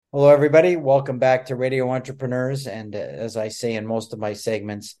Hello, everybody. Welcome back to Radio Entrepreneurs. And as I say in most of my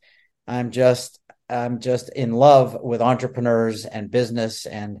segments, I'm just I'm just in love with entrepreneurs and business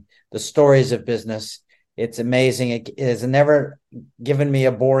and the stories of business. It's amazing. It has never given me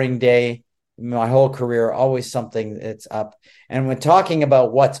a boring day. My whole career, always something that's up. And when talking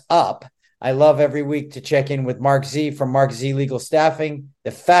about what's up, I love every week to check in with Mark Z from Mark Z Legal Staffing,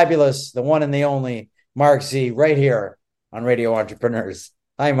 the fabulous, the one and the only Mark Z, right here on Radio Entrepreneurs.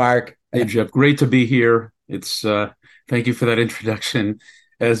 Hi, Mark. Hey Jeff, great to be here. It's Thank you for that introduction.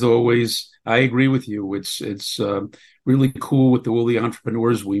 As always, I agree with you. It's really cool with all the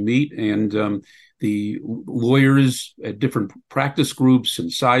entrepreneurs we meet and the lawyers at different practice groups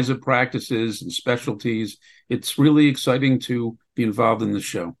and size of practices and specialties. It's really exciting to be involved in the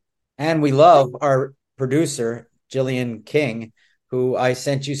show. And we love our producer, Jillian King, who I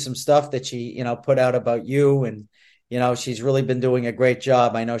sent you some stuff that she put out about you. And, she's really been doing a great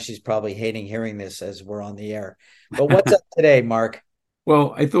job. I know she's probably hating hearing this as we're on the air. But what's up today, Mark?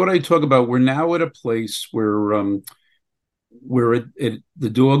 Well, I thought I'd talk about we're now at a place where we're at the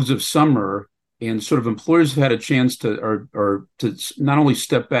dogs of summer, and sort of employers have had a chance to or to not only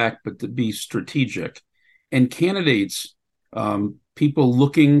step back but to be strategic, and candidates, people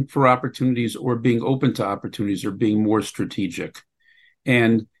looking for opportunities or being open to opportunities, are being more strategic,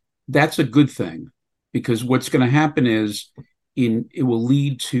 and that's a good thing because what's going to happen is it will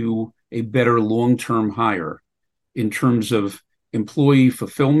lead to a better long-term hire in terms of employee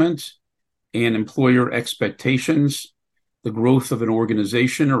fulfillment and employer expectations, the growth of an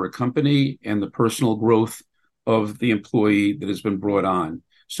organization or a company, and the personal growth of the employee that has been brought on.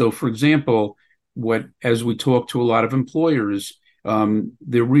 So, for example, as we talk to a lot of employers,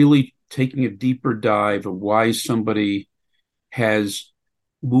 they're really taking a deeper dive of why somebody has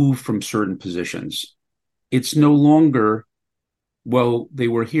moved from certain positions. It's no longer, well, they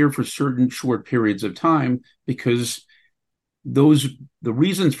were here for certain short periods of time, because those the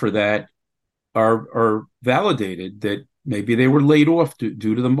reasons for that are validated, that maybe they were laid off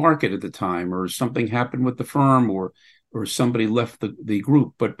due to the market at the time, or something happened with the firm, or somebody left the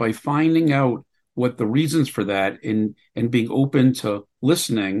group. But by finding out what the reasons for that, and being open to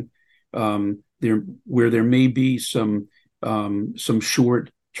listening, there may be some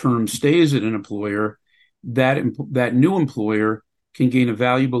short term stays at an employer, that new employer can gain a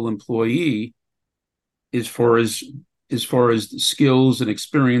valuable employee as far as skills and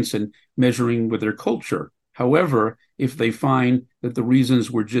experience and measuring with their culture. However, if they find that the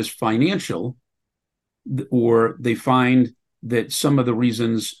reasons were just financial, or they find that some of the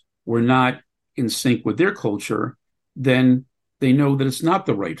reasons were not in sync with their culture, then they know that it's not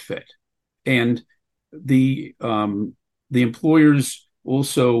the right fit. And the employers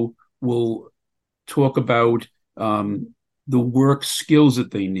also will talk about the work skills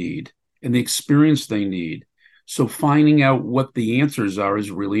that they need and the experience they need. So finding out what the answers are is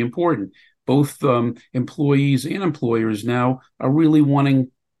really important. Both employees and employers now are really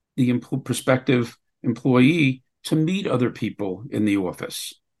wanting the prospective employee to meet other people in the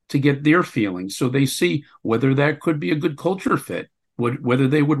office, to get their feelings, so they see whether that could be a good culture fit, whether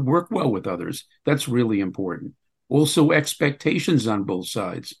they would work well with others. That's really important. Also, expectations on both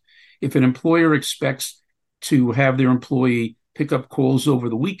sides. If an employer expects to have their employee pick up calls over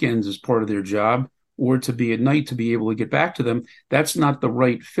the weekends as part of their job, or to be at night to be able to get back to them, that's not the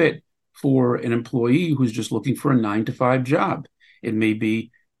right fit for an employee who's just looking for a 9 to 5 job. It may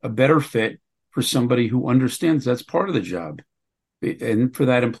be a better fit for somebody who understands that's part of the job. And for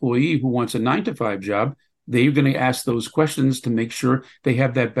that employee who wants a 9 to 5 job, they're going to ask those questions to make sure they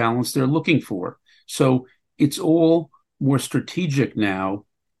have that balance they're looking for. So it's all more strategic now,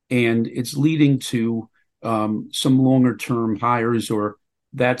 and it's leading to some longer term hires, or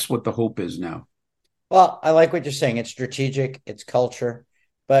that's what the hope is now. Well, I like what you're saying. It's strategic, it's culture.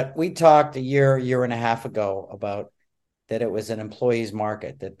 But we talked year and a half ago about that it was an employee's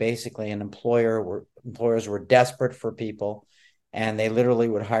market, that basically employers were desperate for people, and they literally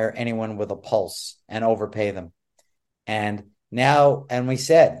would hire anyone with a pulse and overpay them. And we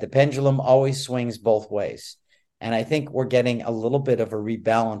said the pendulum always swings both ways. And I think we're getting a little bit of a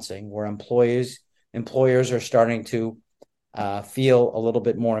rebalancing where employers are starting to feel a little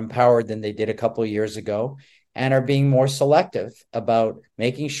bit more empowered than they did a couple of years ago, and are being more selective about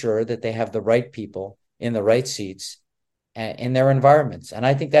making sure that they have the right people in the right seats in their environments. And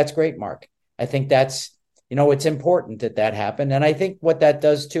I think that's great, Mark. I think it's important that happened. And I think what that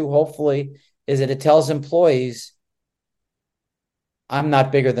does too, hopefully, is that it tells employees, I'm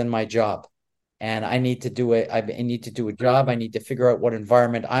not bigger than my job. and I need to do it. I need to do a job. I need to figure out what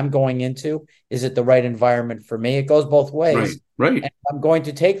environment I'm going into. Is it the right environment for me? It goes both Right, ways. right. And if I'm going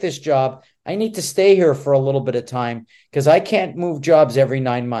to take this job, I need to stay here for a little bit of time because I can't move jobs every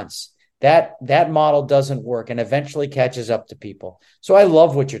 9 months. That model doesn't work and eventually catches up to people. So I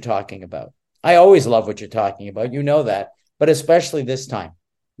love what you're talking about. I always love what you're talking about. You know that, but especially this time.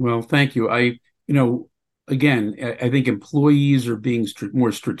 Well, thank you. Again, I think employees are being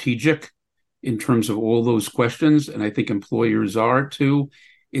more strategic in terms of all those questions, and I think employers are too.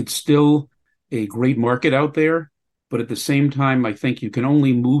 It's still a great market out there, but at the same time, I think you can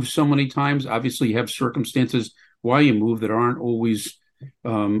only move so many times. Obviously, you have circumstances why you move that aren't always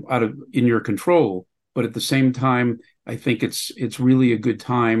out of in your control. But at the same time, I think it's really a good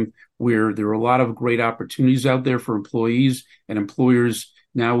time where there are a lot of great opportunities out there for employees, and employers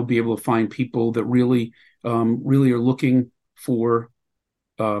now will be able to find people that really are looking for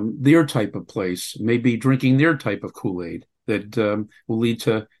their type of place, maybe drinking their type of Kool-Aid that will lead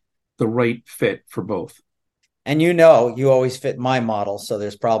to the right fit for both. And you always fit my model, so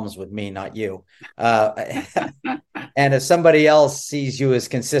there's problems with me, not you. Uh, and if somebody else sees you as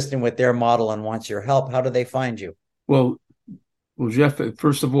consistent with their model and wants your help, how do they find you? Well, well, Jeff,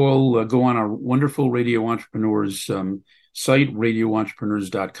 first of all, go on our wonderful Radio Entrepreneurs site,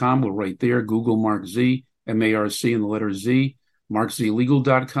 radioentrepreneurs.com. We're right there. Google Mark Z, MARC, and the letter Z,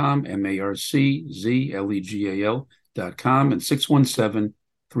 marczlegal.com, MARCZLEGAL.com, and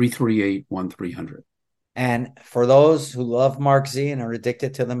 617-338-1300. And for those who love Mark Z and are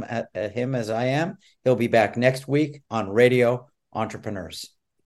addicted to him as I am, he'll be back next week on Radio Entrepreneurs.